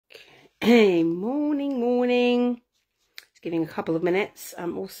Hey, morning. Just giving a couple of minutes.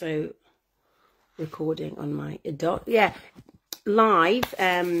 I'm also recording on my live.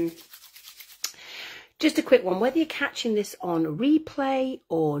 Just a quick one. Whether you're catching this on replay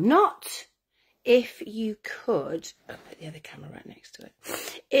or not, if you could, I'll put the other camera right next to it.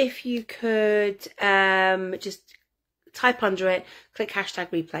 If you could just type under it, click hashtag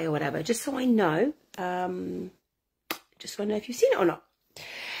replay or whatever, just so I know. Just so I know if you've seen it or not.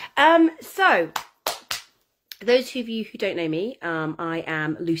 So those of you who don't know me, I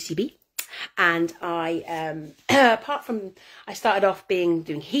am Lucy B, and I apart from I started off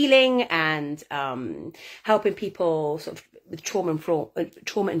doing healing and helping people sort of with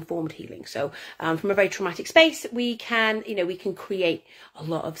trauma informed healing. So from a very traumatic space, we can create a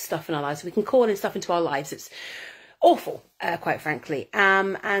lot of stuff in our lives. We can call in stuff into our lives. It's awful, quite frankly.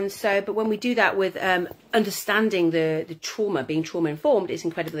 But when we do that with understanding the trauma, being trauma informed, is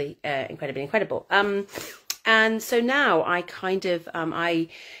incredibly incredible. And so now I I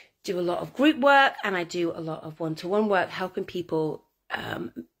do a lot of group work and I do a lot of one-to-one work, helping people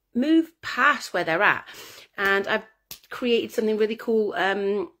move past where they're at. And I've created something really cool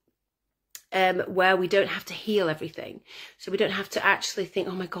where we don't have to heal everything. So we don't have to actually think,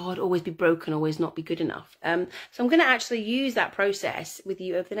 oh my God, always be broken, always not be good enough. So I'm going to actually use that process with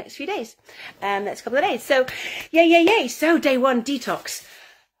you over the next few days, next couple of days. So yay. So day one, detox.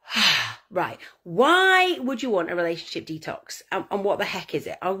 Right. Why would you want a relationship detox? And what the heck is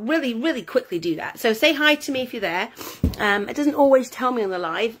it? I'll really quickly do that. So say hi to me if you're there. It doesn't always tell me on the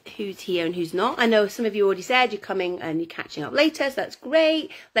live who's here and who's not. I know some of you already said you're coming and you're catching up later, so that's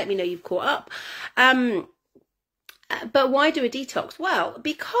great. Let me know you've caught up. But why do a detox? Well,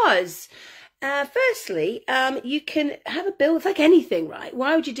 because firstly, you can have a build, like anything, right?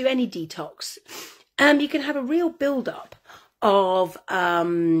 Why would you do any detox? You can have a real build up of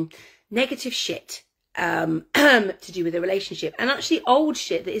negative shit to do with a relationship, and actually old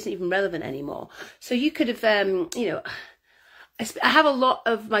shit that isn't even relevant anymore. So you could have I have a lot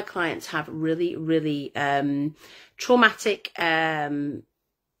of my clients have really traumatic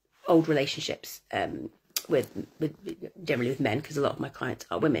old relationships generally with men, because a lot of my clients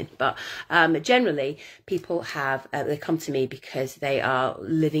are women, but generally people have they come to me because they are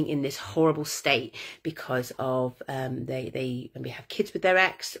living in this horrible state because of they maybe have kids with their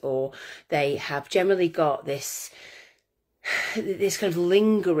ex, or they have generally got this kind of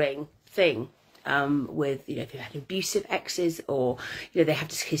lingering thing with if you've had abusive exes, or they have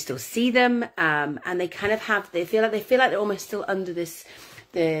to still see them, and they kind of they feel like they're almost still under this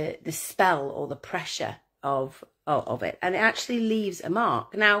the spell or the pressure of it, and it actually leaves a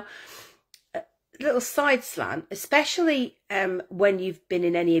mark. Now, a little side slant, especially when you've been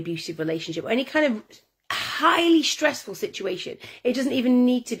in any abusive relationship or any kind of highly stressful situation. It doesn't even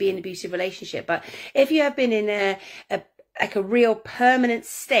need to be an abusive relationship, but if you have been in a real permanent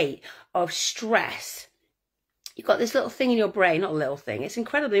state of stress, you've got this little thing in your brain, not a little thing, it's an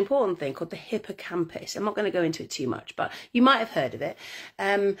incredibly important thing called the hippocampus. I'm not going to go into it too much, but you might have heard of it.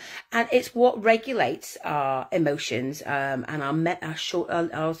 And it's what regulates our emotions and our sort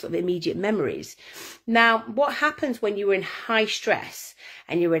of immediate memories. Now, what happens when you're in high stress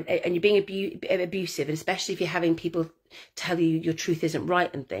and you're being abusive, and especially if you're having people tell you your truth isn't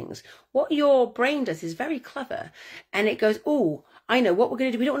right and things, what your brain does is very clever, and it goes, oh, I know what we're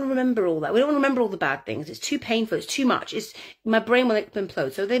going to do. We don't want to remember all that. We don't want to remember all the bad things. It's too painful. It's too much. My brain will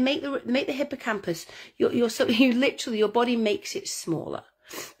implode. So they make the hippocampus. Your body makes it smaller.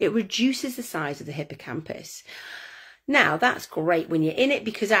 It reduces the size of the hippocampus. Now that's great when you're in it,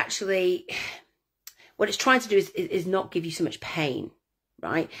 because actually, what it's trying to do is not give you so much pain.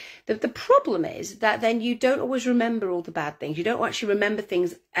 Right. The problem is that then you don't always remember all the bad things. You don't actually remember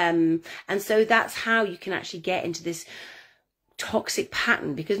things. And so that's how you can actually get into this toxic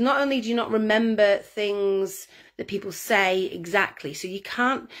pattern, because not only do you not remember things that people say exactly, so you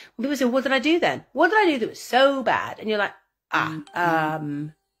can't, when people say, what did I do then? What did I do that was so bad? And you're like, I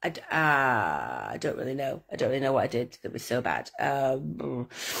don't really know. I don't really know what I did that was so bad. I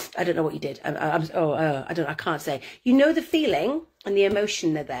don't know what you did. I can't say. You know the feeling and the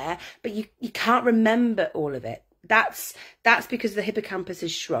emotion are there, but you can't remember all of it. That's because the hippocampus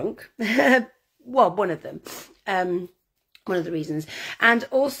has shrunk. Well, one of them. One of the reasons. And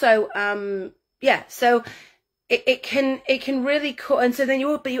also, so it can really and so then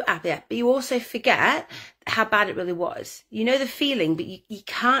you also forget how bad it really was. You know the feeling, but you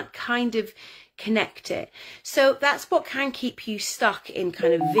can't kind of connect it. So that's what can keep you stuck in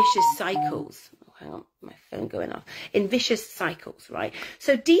kind of vicious cycles. Oh, hang on, my phone going off. In vicious cycles, right?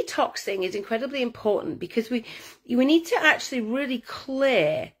 So detoxing is incredibly important, because we need to actually really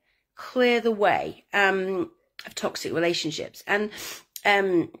clear clear the way of toxic relationships. And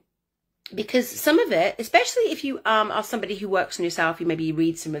because some of it, especially if you are somebody who works on yourself, you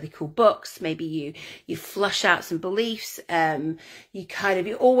read some really cool books, maybe you flush out some beliefs,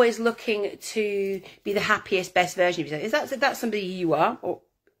 you're always looking to be the happiest, best version of yourself. If that's somebody you are, or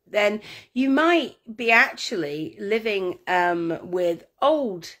then you might be actually living with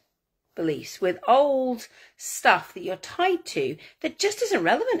old beliefs, with old stuff that you're tied to that just isn't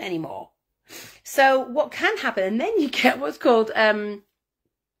relevant anymore. So what can happen, and then you get what's called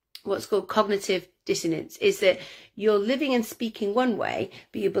cognitive dissonance, is that you're living and speaking one way,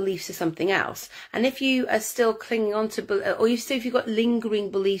 but your beliefs are something else. And if you are still clinging on to, or if you've got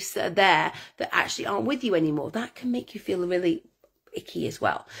lingering beliefs that are there that actually aren't with you anymore, that can make you feel really icky as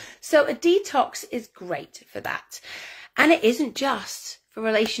well. So a detox is great for that. And it isn't just for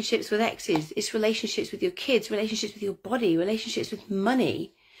relationships with exes. It's relationships with your kids, relationships with your body, relationships with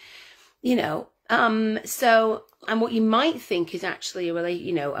money, and what you might think is actually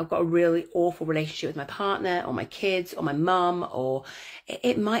I've got a really awful relationship with my partner or my kids or my mum, or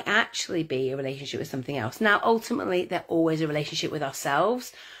it might actually be a relationship with something else. Now, ultimately, they're always a relationship with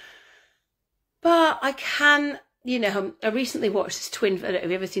ourselves. But I can, I recently watched this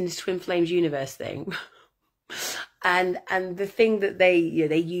have you ever seen this Twin Flames universe thing? And the thing that they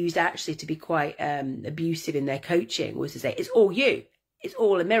used actually to be quite abusive in their coaching was to say, it's all you. It's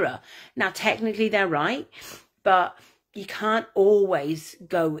all a mirror. Now, technically, they're right, but you can't always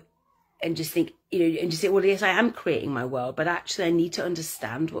go and just think, and just say, well, yes, I am creating my world, but actually I need to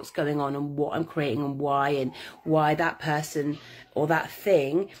understand what's going on and what I'm creating and why that person or that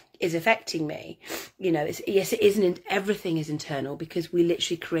thing is affecting me. Yes, it isn't. Everything is internal, because we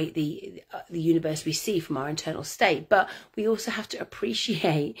literally create the universe we see from our internal state. But we also have to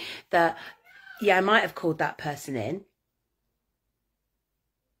appreciate that, yeah, I might have called that person in,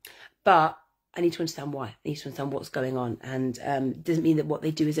 but I need to understand why. I need to understand what's going on. And it doesn't mean that what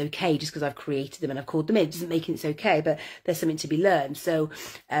they do is okay just because I've created them and I've called them in. It doesn't make it okay, but there's something to be learned. So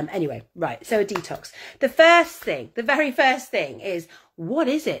anyway, right. So a detox. The very first thing is, what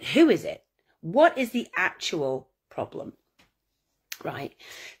is it? Who is it? What is the actual problem? Right.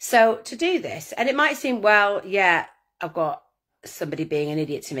 So to do this, and it might seem, well, yeah, I've got somebody being an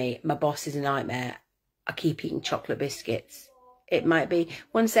idiot to me. My boss is a nightmare. I keep eating chocolate biscuits. It might be,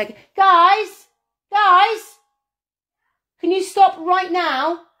 1 second. Guys, can you stop right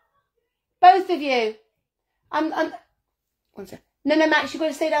now? Both of you. I'm 1 second. No, Max, you've got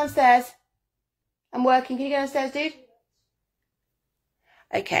to stay downstairs. I'm working. Can you go downstairs, dude?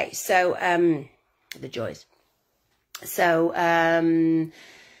 Okay, so, the joys. So,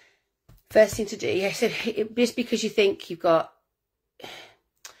 first thing to do, yeah, so just because you think you've got,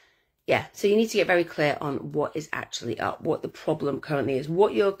 yeah, so you need to get very clear on what is actually up, what the problem currently is,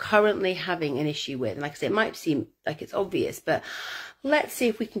 what you're currently having an issue with. And like I said, it might seem like it's obvious, but let's see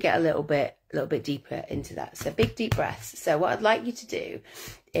if we can get a little bit deeper into that. So big, deep breaths. So what I'd like you to do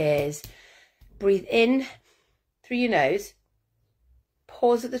is breathe in through your nose,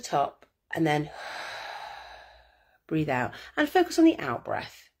 pause at the top, and then breathe out and focus on the out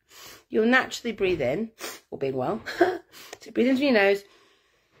breath. You'll naturally breathe in, all being well. So breathe in through your nose,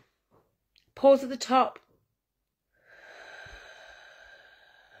 pause at the top,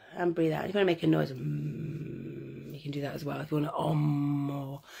 and breathe out. If you want to make a noise, you can do that as well. If you want to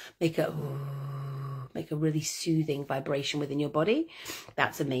or make a really soothing vibration within your body,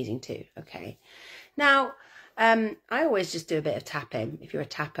 that's amazing too. Okay. Now, I always just do a bit of tapping. If you're a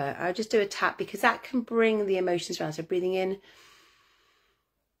tapper, I just do a tap because that can bring the emotions around. So breathing in.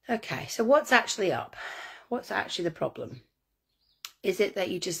 Okay. So what's actually up? What's actually the problem? Is it that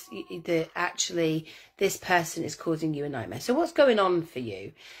actually this person is causing you a nightmare? So what's going on for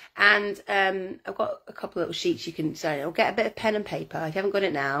you? And I've got a couple of little sheets you can sign, or get a bit of pen and paper. If you haven't got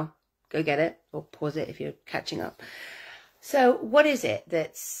it now, go get it, or pause it if you're catching up. So what is it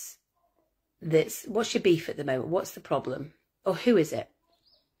that's what's your beef at the moment? What's the problem? Or who is it?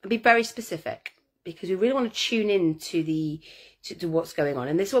 And be very specific, because we really want to tune in to what's going on.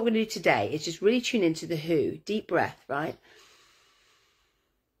 And this is what we're going to do today, is just really tune into the who. Deep breath, right?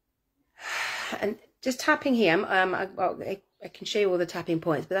 And just tapping here, I can show you all the tapping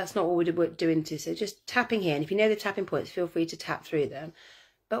points, but that's not what we're doing to. So just tapping here, and if you know the tapping points, feel free to tap through them.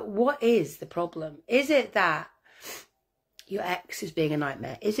 But what is the problem? Is it that your ex is being a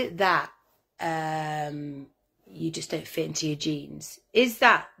nightmare? Is it that you just don't fit into your jeans? Is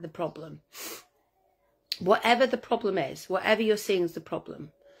that the problem? Whatever the problem is, whatever you're seeing as the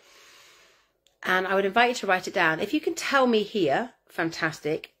problem. And I would invite you to write it down. If you can tell me here,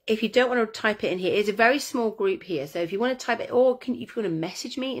 fantastic. if you don't want to type it in here, it's a very small group here. So if you want to type it, or if you want to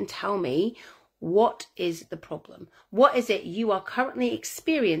message me and tell me, what is the problem? What is it you are currently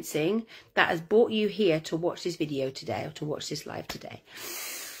experiencing that has brought you here to watch this video today, or to watch this live today?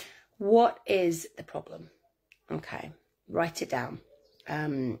 What is the problem? Okay, write it down.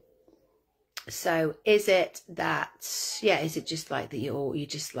 So is it that, yeah, is it just like that you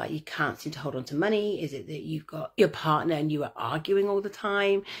just like, you can't seem to hold on to money? Is it that you've got your partner and you are arguing all the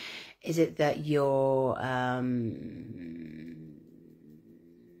time? Is it that you're,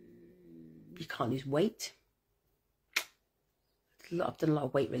 you can't lose weight? I've done a lot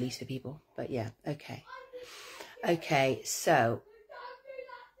of weight release for people, but yeah, okay. Okay, so,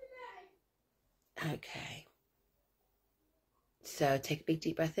 okay. So take a big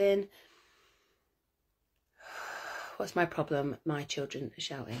deep breath in. What's my problem? My children are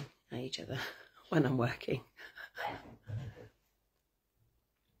shouting at each other when I'm working.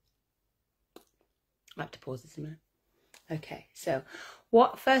 I have to pause this a minute. Okay, so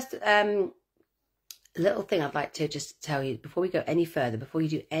what first little thing I'd like to just tell you before we go any further, before you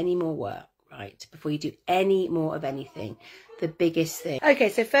do any more work, right? Before you do any more of anything, the biggest thing. Okay,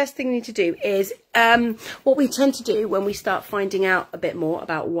 so first thing we need to do is what we tend to do when we start finding out a bit more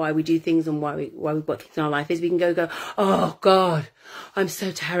about why we do things and why we've got things in our life is we can go, oh God, I'm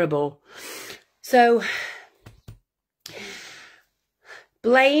so terrible. So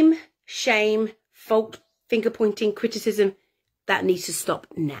blame, shame, fault, finger pointing, criticism, that needs to stop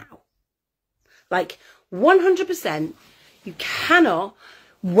now. Like 100%, you cannot,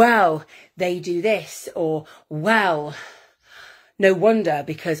 well, they do this, or well, no wonder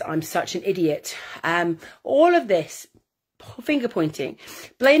because I'm such an idiot. All of this, finger pointing,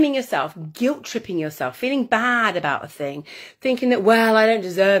 blaming yourself, guilt tripping yourself, feeling bad about a thing, thinking that, well, I don't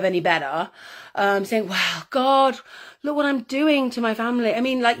deserve any better. Saying, wow, God, look what I'm doing to my family. I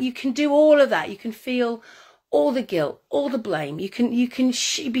mean, like, you can do all of that. You can feel all the guilt, all the blame. You can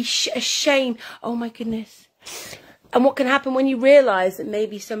be ashamed. Oh my goodness. And what can happen when you realize that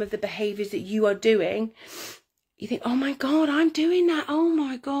maybe some of the behaviors that you are doing, you think, oh my God, I'm doing that. Oh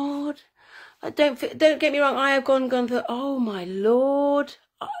my God. Don't get me wrong. I have gone through, oh my Lord,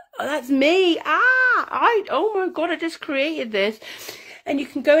 that's me. Oh my God, I just created this. And you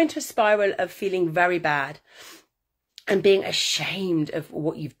can go into a spiral of feeling very bad and being ashamed of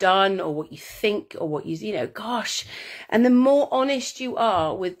what you've done or what you think or what you know, gosh. And the more honest you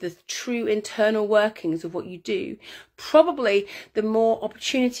are with the true internal workings of what you do, probably the more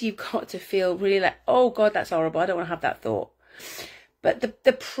opportunity you've got to feel really like, oh God, that's horrible. I don't want to have that thought. But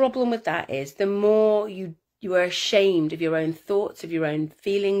the problem with that is the more you are ashamed of your own thoughts, of your own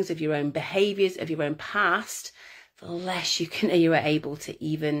feelings, of your own behaviors, of your own past, the less you are able to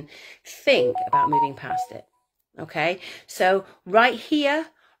even think about moving past it. Okay, so right here,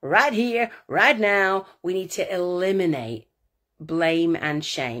 right now, we need to eliminate blame and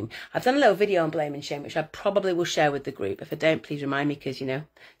shame. I've done a little video on blame and shame, which I probably will share with the group. If I don't, please remind me, because, you know,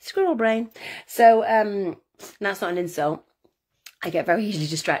 squirrel brain. So that's not an insult. I get very easily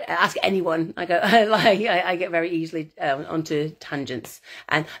distracted. Ask anyone. I get very easily onto tangents,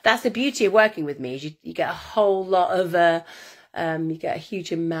 and that's the beauty of working with me. Is you get a whole lot of you get a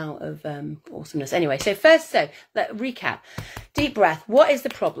huge amount of awesomeness. Anyway, so first, let's recap. Deep breath. What is the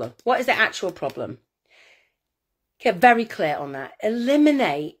problem? What is the actual problem? Get very clear on that.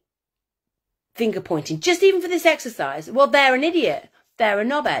 Eliminate finger pointing. Just even for this exercise. Well, they're an idiot. They're a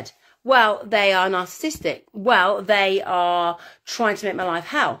knobhead. Well, they are narcissistic. Well, they are trying to make my life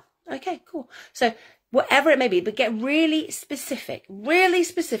hell. Okay, cool. So whatever it may be, but get really specific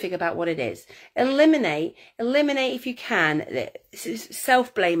about what it is. Eliminate if you can,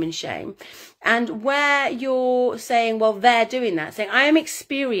 self-blame and shame. And where you're saying, well, they're doing that, saying, I am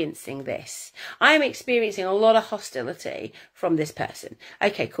experiencing this. I am experiencing a lot of hostility from this person.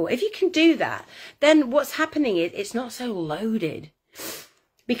 Okay, cool. If you can do that, then what's happening is it's not so loaded.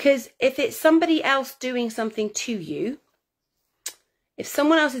 Because if it's somebody else doing something to you, if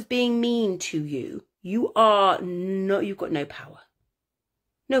someone else is being mean to you, you've got no power.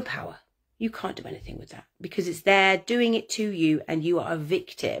 No power. You can't do anything with that because it's there doing it to you and you are a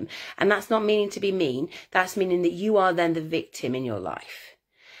victim. And that's not meaning to be mean. That's meaning that you are then the victim in your life.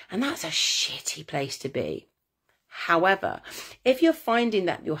 And that's a shitty place to be. However, if you're finding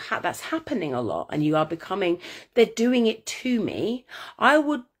that that's happening a lot and you are becoming, they're doing it to me, I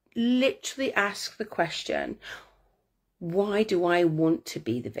would literally ask the question, why do I want to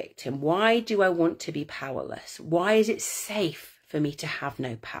be the victim? Why do I want to be powerless? Why is it safe for me to have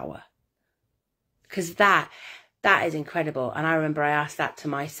no power? Because that is incredible. And I remember I asked that to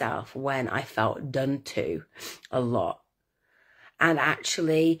myself when I felt done to a lot. And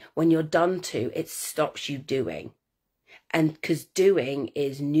actually, when you're done to, it stops you doing. And because doing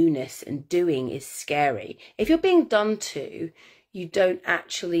is newness and doing is scary. If you're being done to, you don't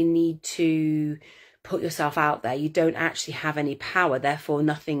actually need to put yourself out there. You don't actually have any power. Therefore,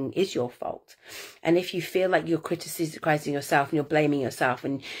 nothing is your fault. And if you feel like you're criticizing yourself and you're blaming yourself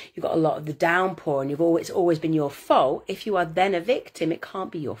and you've got a lot of the downpour and it's always been your fault, if you are then a victim, it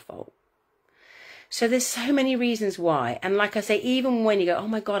can't be your fault. So there's so many reasons why. And like I say, even when you go, oh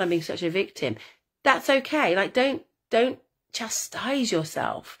my God, I'm being such a victim, that's okay. Like, don't chastise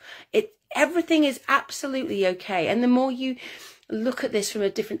yourself. Everything is absolutely okay. And the more you look at this from a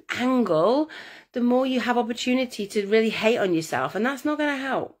different angle, the more you have opportunity to really hate on yourself, and that's not going to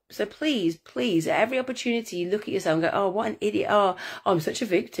help. So please, at every opportunity you look at yourself and go, oh, what an idiot. Oh, I'm such a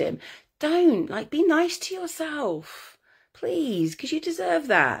victim. Don't. Like, be nice to yourself, please, because you deserve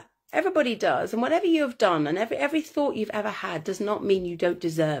that. Everybody does. And whatever you have done and every thought you've ever had does not mean you don't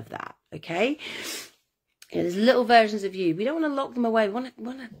deserve that. Okay? You know, there's little versions of you. We don't want to lock them away. We want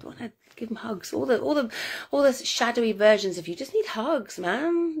to give them hugs. All the shadowy versions of you just need hugs,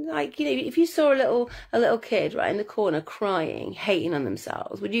 man. Like, you know, if you saw a little kid right in the corner crying, hating on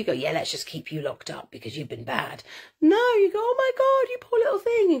themselves, would you go, yeah, let's just keep you locked up because you've been bad? No, you go, oh my God, you poor little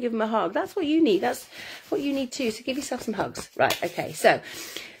thing, and give them a hug. That's what you need. That's what you need too. So give yourself some hugs. Right. Okay. So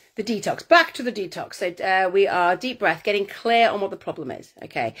the detox, back to the detox. So we are deep breath, getting clear on what the problem is.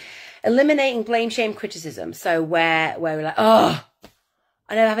 Okay. Eliminating blame, shame, criticism. So where we're like, oh,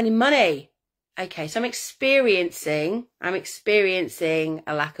 I don't have any money. Okay. So I'm experiencing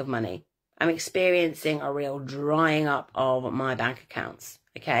a lack of money. I'm experiencing a real drying up of my bank accounts.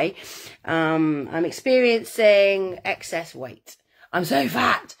 Okay. I'm experiencing excess weight. I'm so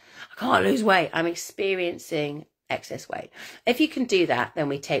fat. I can't lose weight. I'm experiencing excess weight. If you can do that, then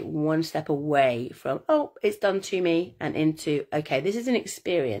we take one step away from, oh, it's done to me, and into, okay, this is an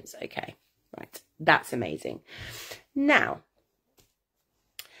experience. Okay, right. That's amazing. Now,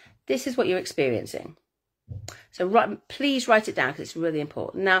 this is what you're experiencing. So please write it down because it's really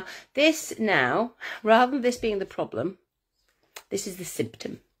important. Now, rather than this being the problem, this is the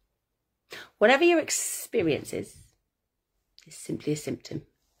symptom. Whatever your experience is simply a symptom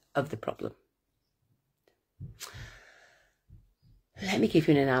of the problem. Let me give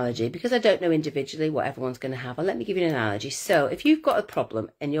you an analogy, because I don't know individually what everyone's going to have. Let me give you an analogy. So if you've got a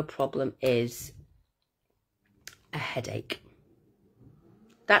problem and your problem is a headache,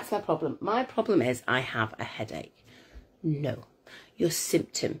 that's my problem. My problem is I have a headache. No, your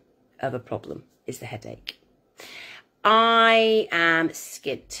symptom of a problem is the headache. I am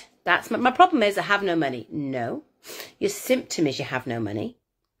skint. That's my problem is I have no money. No, your symptom is you have no money.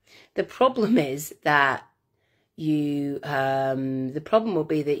 The problem is that the problem will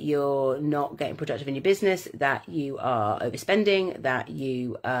be that you're not getting productive in your business, that you are overspending, that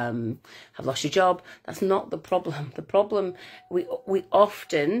you have lost your job. That's not the problem. The problem, we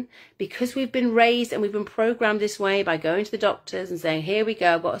often, because we've been raised and we've been programmed this way by going to the doctors and saying, here we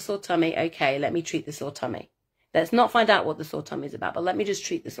go, I've got a sore tummy. Okay, let me treat the sore tummy. Let's not find out what the sore tummy is about, but let me just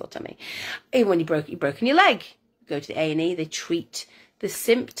treat the sore tummy. Even when you've broken your leg, go to the A&E, they treat the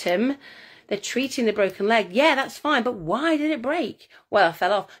symptom. They're treating the broken leg. Yeah, that's fine. But why did it break? Well, I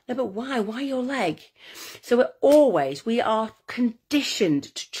fell off. No, but why? Why your leg? So we are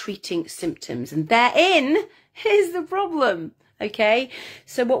conditioned to treating symptoms, and therein is the problem. Okay.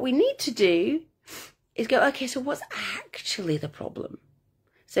 So what we need to do is go, okay, so what's actually the problem?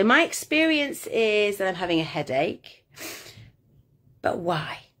 So my experience is that I'm having a headache, but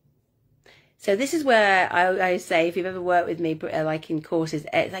why? So this is where I say, if you've ever worked with me, like in courses,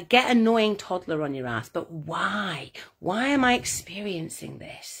 it's like, get annoying toddler on your ass. But why? Why am I experiencing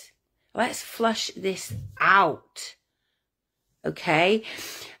this? Let's flush this out. Okay.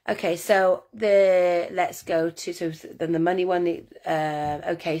 Okay. So let's go to, so then the money one,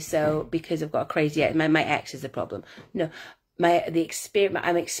 okay. So because I've got a crazy ex, my ex is the problem. No.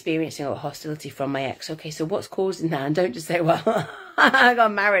 I'm experiencing a lot of hostility from my ex. Okay, so what's causing that? And don't just say, well, I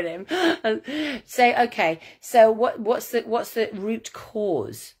got married him. Say, okay, so what's the root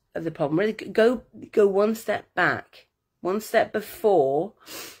cause of the problem? Really go one step back, one step before.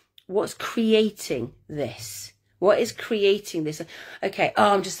 What's creating this? What is creating this? Okay,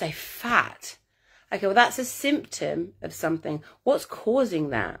 oh, I'm just so fat. Okay, well, that's a symptom of something. What's causing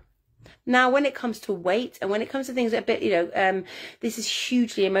that? Now, when it comes to weight and when it comes to things that a bit, this is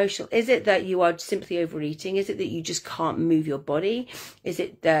hugely emotional. Is it that you are simply overeating? Is it that you just can't move your body? Is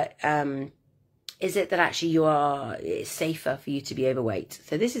it that is it that actually it's safer for you to be overweight?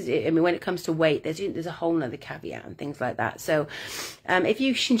 So this is, I mean, when it comes to weight, there's a whole nother caveat and things like that. So if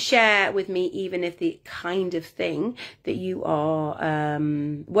you can share with me, even if the kind of thing that you are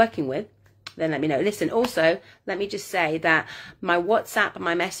working with, then let me know. Listen, also, let me just say that my WhatsApp and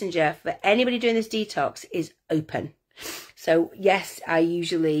my Messenger for anybody doing this detox is open. So yes, I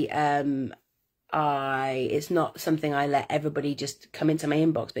usually, it's not something I let everybody just come into my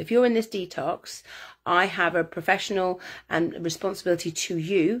inbox. But if you're in this detox, I have a professional and responsibility to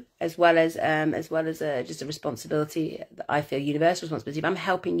you, as well as just a responsibility that I feel universal responsibility. If I'm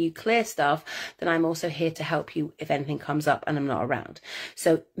helping you clear stuff, then I'm also here to help you if anything comes up and I'm not around.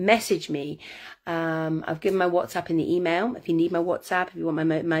 So message me. I've given my WhatsApp in the email. If you need my WhatsApp, if you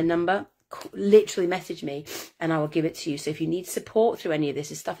want my number, literally message me and I will give it to you. So if you need support through any of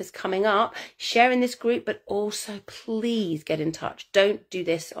this stuff is coming up, share in this group, but also please get in touch. Don't do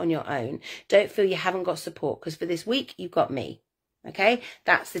this on your own. Don't feel you haven't got support, because for this week you've got me. Okay,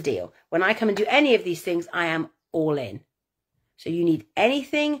 that's the deal. When I come and do any of these things, I am all in. So you need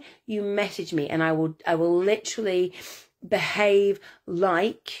anything, you message me and I will literally behave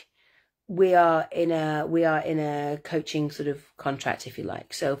like we are in a coaching sort of contract, if you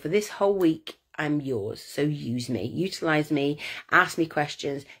like. So for this whole week, I'm yours. So use me, utilize me, ask me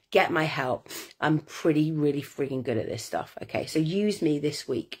questions, get my help. I'm really freaking good at this stuff. Okay, so use me this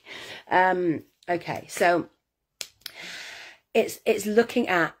week. Okay, so it's looking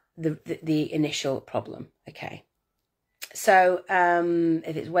at the initial problem. Okay. So, if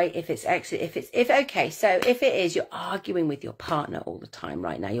it is, you're arguing with your partner all the time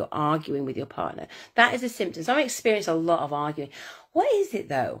right now, you're arguing with your partner. That is a symptom. So I experience a lot of arguing. What is it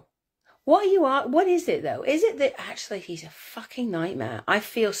though? What is it though? Is it that actually he's a fucking nightmare? I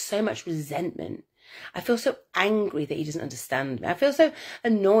feel so much resentment. I feel so angry that he doesn't understand me. I feel so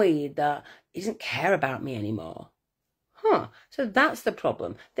annoyed that he doesn't care about me anymore. So that's the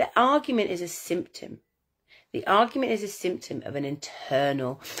problem. The argument is a symptom. The argument is a symptom of an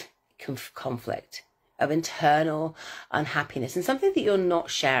internal conflict, of internal unhappiness, and something that you're not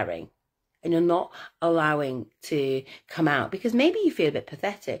sharing and you're not allowing to come out, because maybe you feel a bit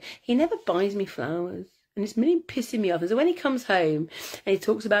pathetic. He never buys me flowers and it's really pissing me off. And so when he comes home and he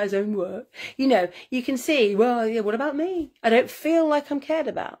talks about his own work, you know, you can see, well, yeah, what about me? I don't feel like I'm cared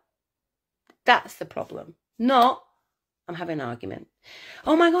about. That's the problem. Not, I'm having an argument.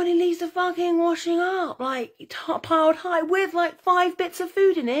 Oh my God, he leaves the fucking washing up, like piled high with like 5 bits of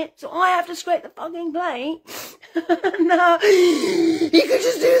food in it. So I have to scrape the fucking plate. No, he could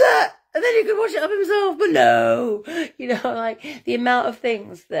just do that. And then he could wash it up himself. But no, you know, like the amount of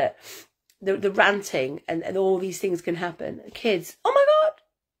things that the ranting and all these things can happen. Kids, oh my God,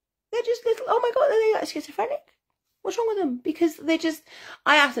 they're just little, oh my God, they're like schizophrenic. What's wrong with them? Because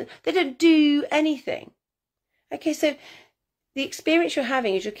I asked them, they don't do anything. Okay, so the experience you're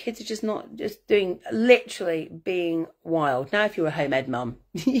having is your kids are just not just doing, literally being wild. Now, if you're a home ed mum,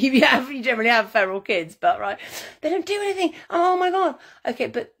 you generally have feral kids, but right, they don't do anything. Oh my God. Okay,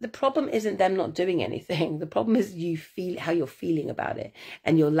 but the problem isn't them not doing anything. The problem is how you're feeling about it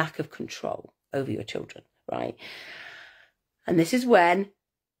and your lack of control over your children, right? And this is when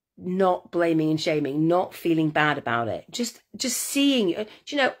not blaming and shaming, not feeling bad about it, just seeing,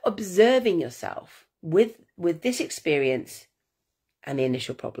 observing yourself with this experience and the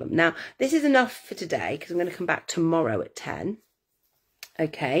initial problem. Now, this is enough for today because I'm going to come back tomorrow at 10.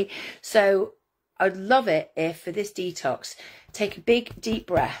 Okay, so I'd love it if for this detox, take a big deep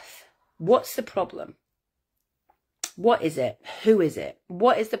breath. What's the problem? What is it? Who is it?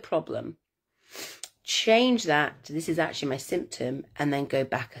 What is the problem? Change that to this is actually my symptom, and then go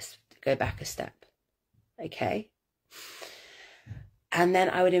back a step. Okay. And then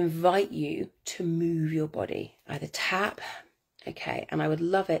I would invite you to move your body, either tap. Okay. And I would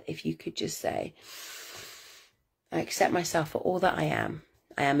love it if you could just say, I accept myself for all that I am.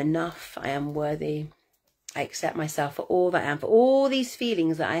 I am enough. I am worthy. I accept myself for all that I am, for all these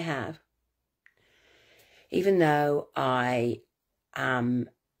feelings that I have. Even though I am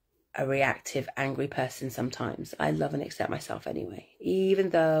a reactive, angry person sometimes, I love and accept myself anyway. Even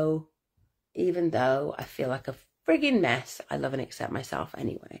though I feel like a frigging mess, I love and accept myself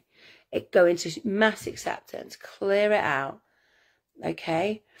anyway. Go into mass acceptance, clear it out.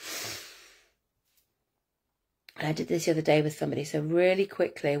 Okay. And I did this the other day with somebody. So really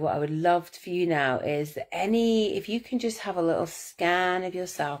quickly, what I would love for you now is if you can just have a little scan of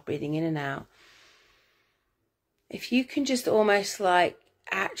yourself, breathing in and out. If you can just almost like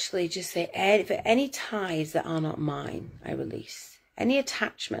actually just say, for any ties that are not mine, I release. Any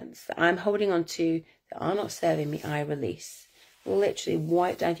attachments that I'm holding on to that are not serving me, I release. literally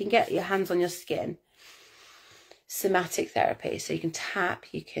wipe down. If you can get your hands on your skin, somatic therapy. So you can tap,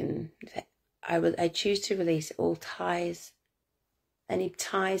 you can, I choose to release all ties, any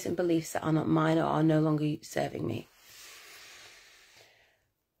ties and beliefs that are not mine or are no longer serving me.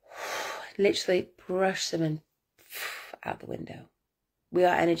 Literally brush them and out the window. We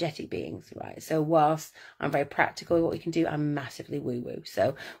are energetic beings, right? So whilst I'm very practical with what we can do, I'm massively woo-woo.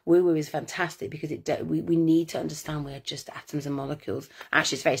 So woo-woo is fantastic because we need to understand we're just atoms and molecules.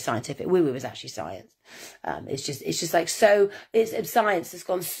 Actually, it's very scientific. Woo-woo is actually science. It's just like, so it's science that's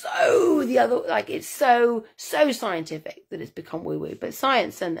gone so the other, like it's so scientific that it's become woo-woo. But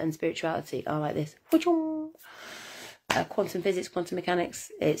science and spirituality are like this. Quantum physics, quantum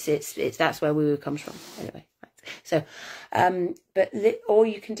mechanics, it's that's where woo-woo comes from. Anyway. So, but all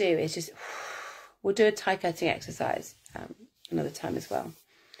you can do is just, we'll do a tie cutting exercise another time as well.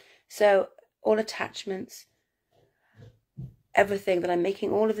 So all attachments, everything that I'm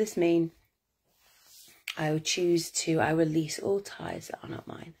making all of this mean, I would choose to, I release all ties that are not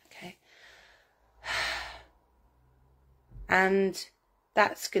mine, okay? And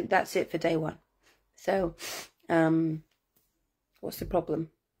that's good, that's it for day one. So, what's the problem?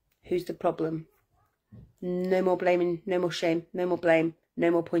 Who's the problem? No more blaming, no more shame, no more blame,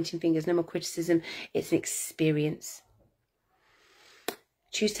 no more pointing fingers, no more criticism. It's an experience.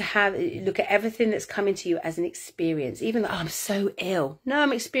 Choose to look at everything that's coming to you as an experience. Even though, oh, I'm so ill. No,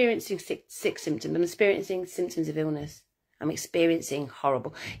 I'm experiencing sick symptoms. I'm experiencing symptoms of illness. I'm experiencing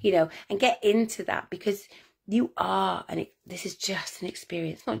horrible, and get into that because you are, and this is just an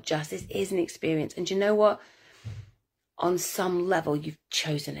experience. Not just, this is an experience. And you know what? On some level, you've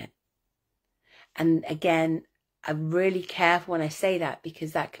chosen it. And again, I'm really careful when I say that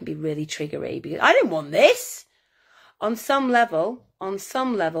because that can be really triggery because I didn't want this. On some level,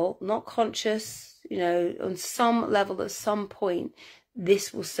 not conscious, on some level at some point,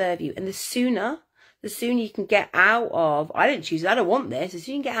 this will serve you. And the sooner you can get out of, I didn't choose it, I don't want this. The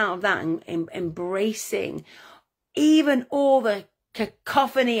sooner you can get out of that and embracing even all the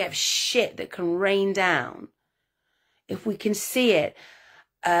cacophony of shit that can rain down, if we can see it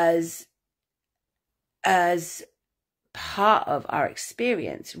as part of our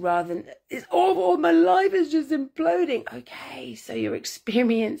experience rather than it's awful, my life is just imploding. Okay, so you're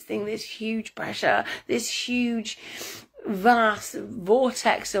experiencing this huge pressure, this huge vast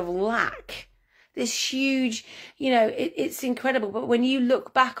vortex of lack, this huge, it's incredible. But when you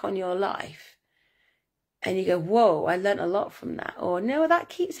look back on your life and you go, whoa, I learned a lot from that, or no, that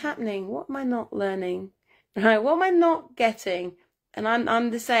keeps happening, what am I not learning, right? What am I not getting? And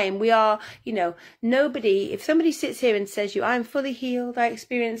I'm the same. We are, nobody, if somebody sits here and says I'm fully healed, I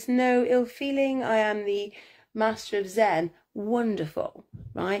experience no ill feeling, I am the master of Zen, wonderful,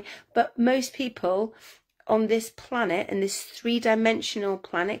 right? But most people on this planet, and this three-dimensional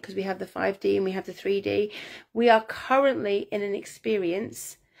planet, because we have the 5D and we have the 3D, we are currently in an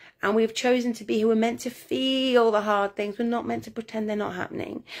experience and we've chosen to be who we're meant to feel the hard things. We're not meant to pretend they're not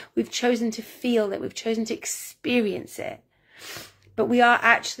happening. We've chosen to feel it. We've chosen to experience it. But we are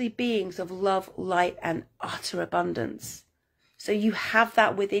actually beings of love, light, and utter abundance. So you have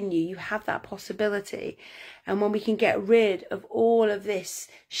that within you. You have that possibility. And when we can get rid of all of this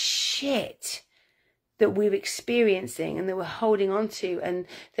shit that we're experiencing and that we're holding on to and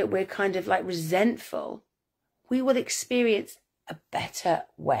that we're kind of like resentful, we will experience a better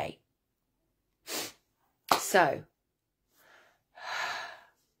way. So,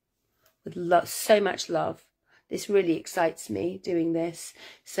 with so much love. This really excites me doing this.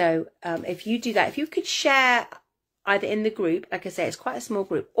 So if you do that, if you could share either in the group, like I say, it's quite a small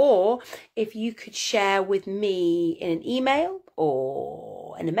group, or if you could share with me in an email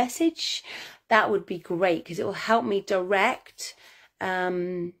or in a message, that would be great because it will help me direct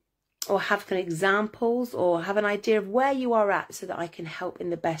or have kind of examples or have an idea of where you are at so that I can help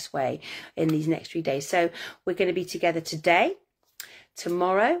in the best way in these next 3 days. So we're going to be together today,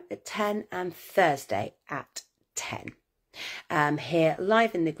 tomorrow at 10 and Thursday at 10 here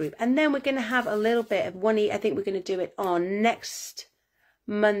live in the group, and then we're going to have a little bit of I think we're going to do it on next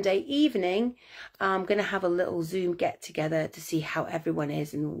Monday evening. I'm going to have a little Zoom get together to see how everyone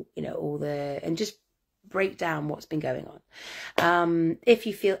is and and just break down what's been going on. If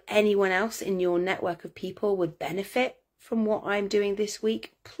you feel anyone else in your network of people would benefit from what I'm doing this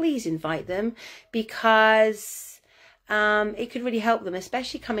week, please invite them because it could really help them,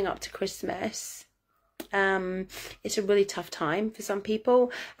 especially coming up to Christmas. It's a really tough time for some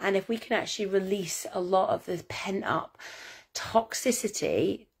people, and if we can actually release a lot of the pent up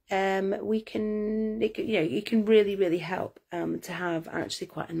toxicity, it can really help to have actually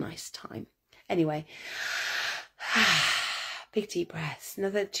quite a nice time. Anyway, Big deep breaths.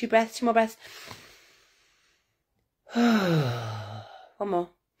 Another 2 breaths, 2 more breaths. One more.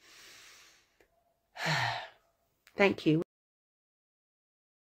 Thank you.